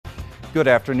Good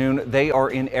afternoon. They are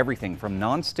in everything from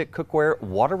non-stick cookware,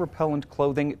 water-repellent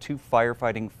clothing to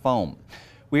firefighting foam.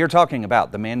 We are talking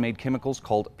about the man-made chemicals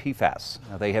called PFAS.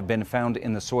 Now, they have been found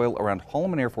in the soil around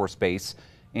Holloman Air Force Base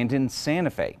and in Santa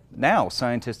Fe. Now,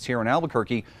 scientists here in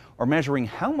Albuquerque are measuring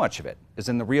how much of it is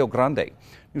in the Rio Grande.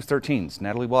 News 13's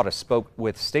Natalie Wattis spoke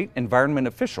with state environment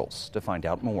officials to find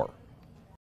out more.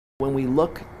 When we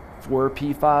look for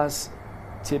PFAS,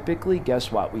 typically,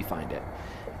 guess what? We find it.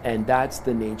 And that's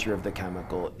the nature of the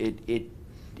chemical.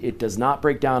 It does not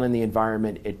break down in the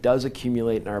environment. It does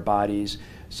accumulate in our bodies.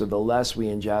 So the less we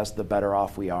ingest, the better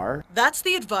off we are. That's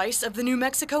the advice of the New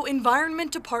Mexico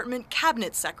Environment Department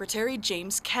Cabinet Secretary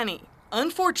James Kenney.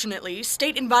 Unfortunately,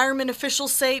 state environment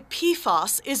officials say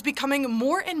PFAS is becoming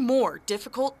more and more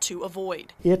difficult to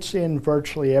avoid. It's in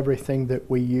virtually everything that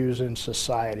we use in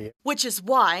society. Which is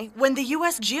why, when the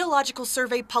U.S. Geological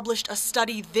Survey published a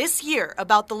study this year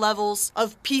about the levels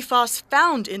of PFAS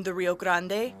found in the Rio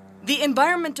Grande, the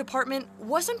Environment Department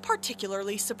wasn't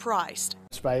particularly surprised.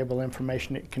 It's valuable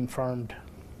information. It confirmed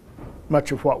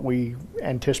much of what we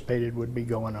anticipated would be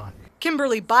going on.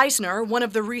 Kimberly Beisner, one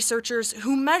of the researchers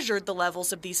who measured the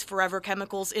levels of these forever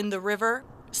chemicals in the river,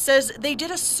 says they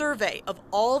did a survey of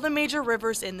all the major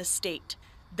rivers in the state,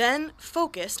 then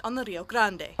focused on the Rio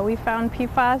Grande. We found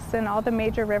PFAS in all the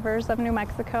major rivers of New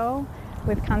Mexico,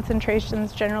 with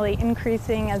concentrations generally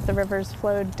increasing as the rivers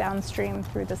flowed downstream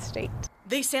through the state.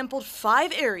 They sampled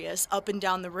 5 areas up and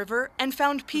down the river and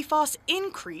found PFAS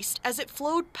increased as it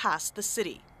flowed past the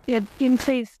city. It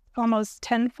increased almost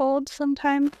tenfold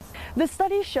sometimes. The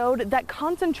study showed that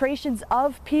concentrations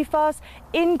of PFAS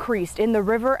increased in the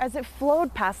river as it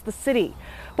flowed past the city.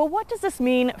 But what does this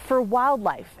mean for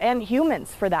wildlife and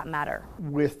humans, for that matter?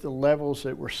 With the levels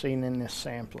that we're seeing in this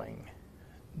sampling,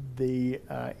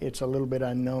 it's a little bit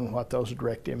unknown what those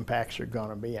direct impacts are going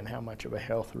to be and how much of a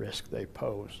health risk they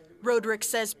pose. Roderick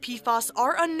says PFAS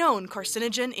are a known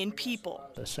carcinogen in people.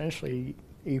 Essentially,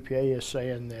 EPA is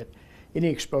saying that any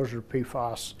exposure to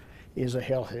PFAS is a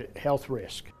health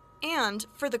risk. And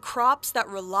for the crops that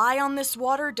rely on this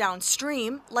water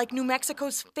downstream, like New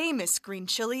Mexico's famous green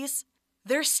chilies,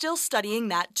 they're still studying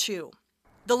that too.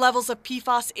 The levels of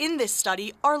PFAS in this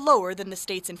study are lower than the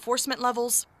state's enforcement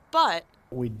levels, but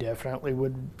we definitely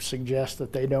would suggest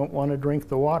that they don't want to drink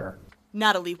the water.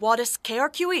 Natalie Wattis,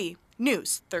 KRQE,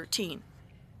 News 13.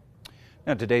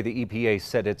 Now, today, the EPA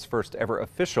set its first ever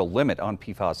official limit on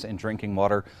PFAS in drinking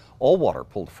water. All water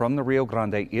pulled from the Rio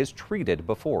Grande is treated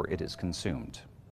before it is consumed.